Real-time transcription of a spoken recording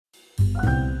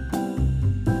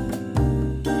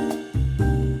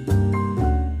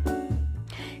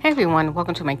Hey everyone,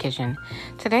 welcome to my kitchen.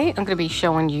 Today I'm going to be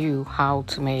showing you how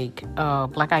to make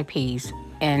black eyed peas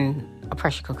in a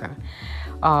pressure cooker.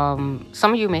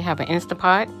 Some of you may have an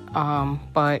Instapot,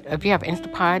 but if you have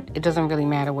Instapot, it doesn't really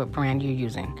matter what brand you're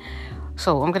using.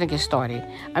 So I'm going to get started.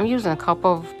 I'm using a cup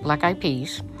of black eyed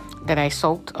peas that I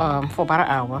soaked for about an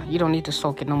hour. You don't need to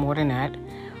soak it no more than that.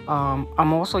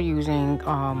 I'm also using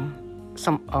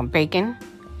some bacon,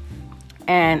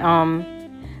 and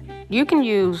you can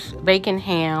use bacon,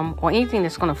 ham, or anything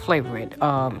that's going to flavor it.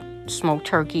 Smoked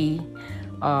turkey,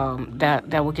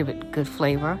 that will give it good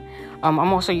flavor. I'm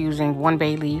also using 1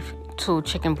 bay leaf, 2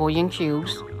 chicken bouillon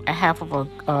cubes, a half of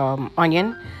a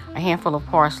onion, a handful of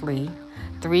parsley,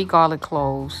 3 garlic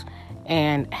cloves,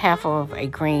 and half of a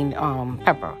green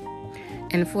pepper.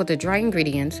 And for the dry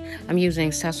ingredients, I'm using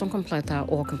Sazón Completo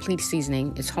or complete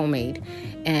seasoning. It's homemade.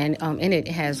 And in it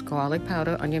has garlic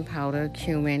powder, onion powder,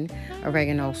 cumin,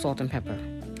 oregano, salt, and pepper.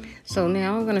 So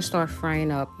now I'm going to start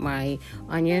frying up my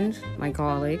onions, my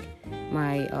garlic,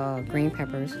 my green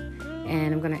peppers,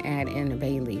 and I'm going to add in a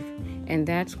bay leaf. And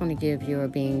that's going to give your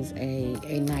beans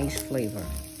a nice flavor,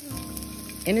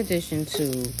 in addition to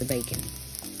the bacon.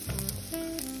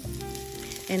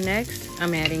 And next,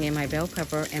 I'm adding in my bell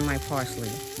pepper and my parsley.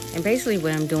 And basically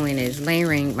what I'm doing is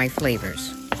layering my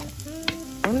flavors.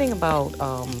 One thing about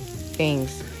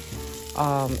beans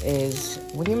is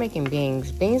when you're making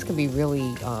beans can be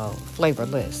really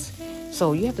flavorless.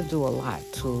 So you have to do a lot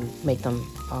to make them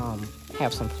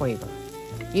have some flavor.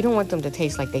 You don't want them to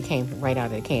taste like they came right out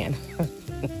of the can.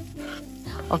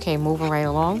 Okay, moving right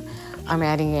along. I'm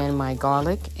adding in my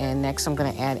garlic, and next I'm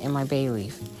going to add in my bay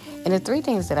leaf. And the 3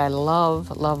 things that I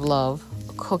love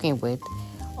cooking with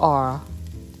are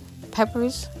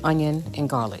peppers, onion, and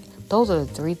garlic. Those are the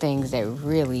 3 things that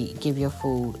really give your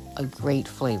food a great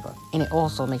flavor. And it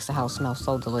also makes the house smell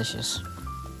so delicious.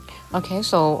 Okay,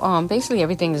 so basically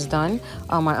everything is done.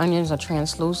 My onions are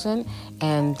translucent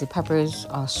and the peppers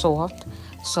are soft.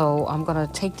 So I'm going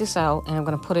to take this out and I'm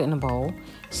going to put it in a bowl,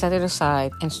 set it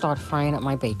aside, and start frying up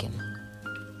my bacon.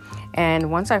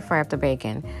 And once I fry up the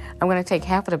bacon, I'm going to take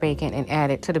half of the bacon and add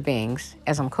it to the beans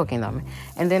as I'm cooking them.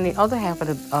 And then the other half of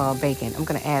the bacon, I'm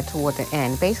going to add toward the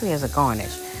end, basically as a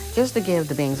garnish, just to give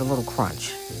the beans a little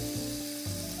crunch.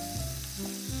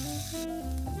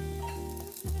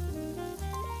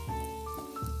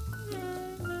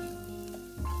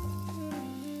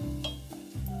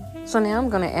 So now I'm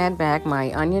going to add back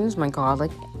my onions, my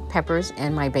garlic, peppers,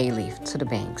 and my bay leaf to the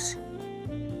beans.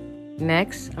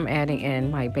 Next, I'm adding in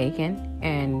my bacon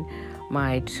and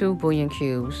my 2 bouillon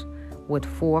cubes with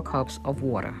 4 cups of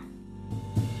water.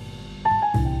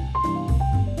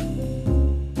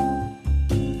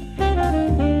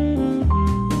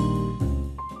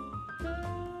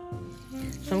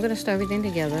 So I'm going to stir everything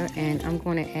together, and I'm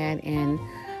going to add in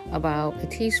about a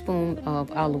teaspoon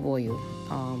of olive oil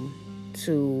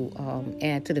to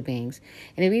add to the beans.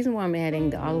 And the reason why I'm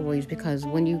adding the olive oil is because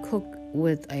when you cook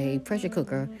with a pressure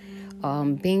cooker,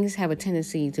 beans have a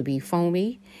tendency to be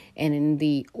foamy, and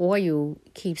the oil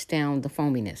keeps down the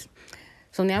foaminess.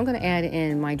 So now I'm going to add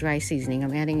in my dry seasoning.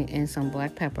 I'm adding in some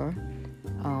black pepper.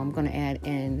 I'm going to add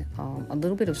in a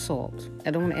little bit of salt.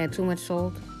 I don't want to add too much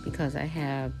salt because I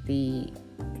have the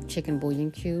chicken bouillon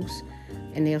cubes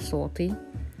and they're salty.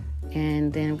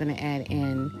 And then I'm going to add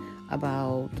in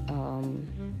about, I'm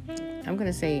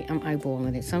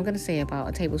eyeballing it. So I'm going to say about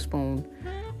a tablespoon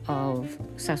of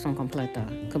Sazón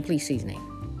Completo, complete seasoning.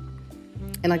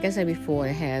 And like I said before,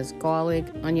 it has garlic,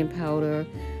 onion powder,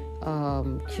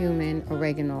 cumin,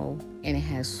 oregano, and it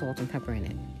has salt and pepper in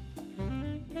it.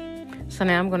 So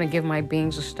now I'm going to give my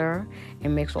beans a stir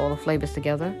and mix all the flavors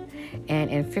together.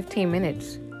 And in 15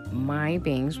 minutes, my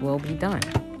beans will be done.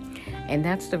 And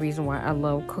that's the reason why I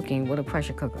love cooking with a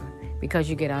pressure cooker, because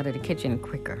you get out of the kitchen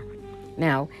quicker.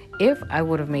 Now, if I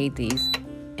would have made these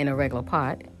in a regular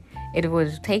pot, it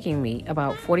was taking me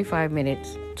about 45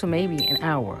 minutes to maybe an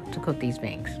hour to cook these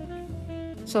beans.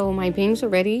 So my beans are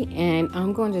ready, and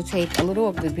I'm going to take a little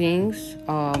of the beans,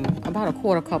 about a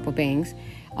 1/4 cup of beans.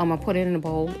 I'll put it in a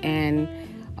bowl, and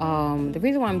the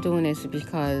reason why I'm doing this is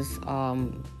because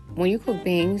when you cook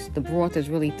beans, the broth is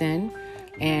really thin,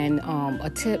 and a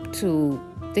tip to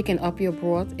thicken up your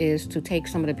broth is to take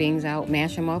some of the beans out,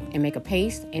 mash them up, and make a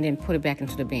paste, and then put it back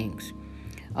into the beans.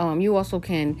 You also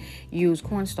can use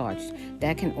cornstarch.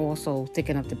 That can also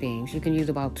thicken up the beans. You can use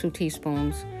about 2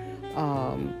 teaspoons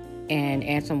and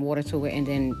add some water to it, and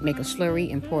then make a slurry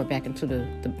and pour it back into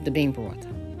the bean broth.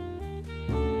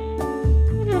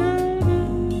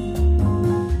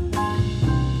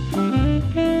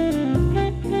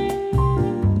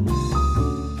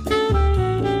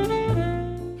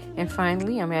 And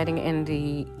finally, I'm adding in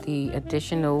the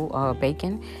additional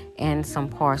bacon and some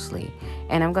parsley.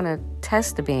 And I'm going to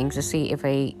test the beans to see if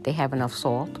they have enough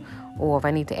salt or if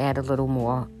I need to add a little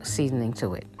more seasoning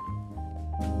to it.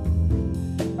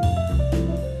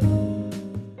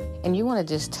 And you want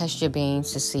to just test your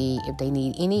beans to see if they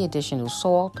need any additional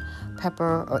salt,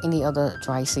 pepper, or any other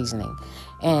dry seasoning.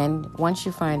 And once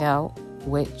you find out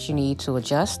what you need to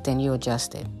adjust, then you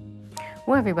adjust it.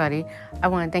 Well, everybody, I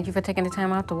want to thank you for taking the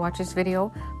time out to watch this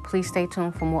video. Please stay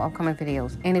tuned for more upcoming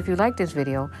videos. And if you like this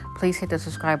video, please hit the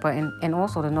subscribe button and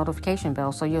also the notification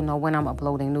bell so you'll know when I'm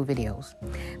uploading new videos.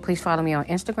 Please follow me on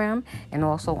Instagram and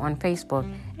also on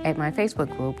Facebook at my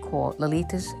Facebook group called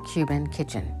Lolita's Cuban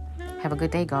Kitchen. Have a good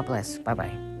day. God bless.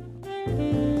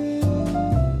 Bye-bye.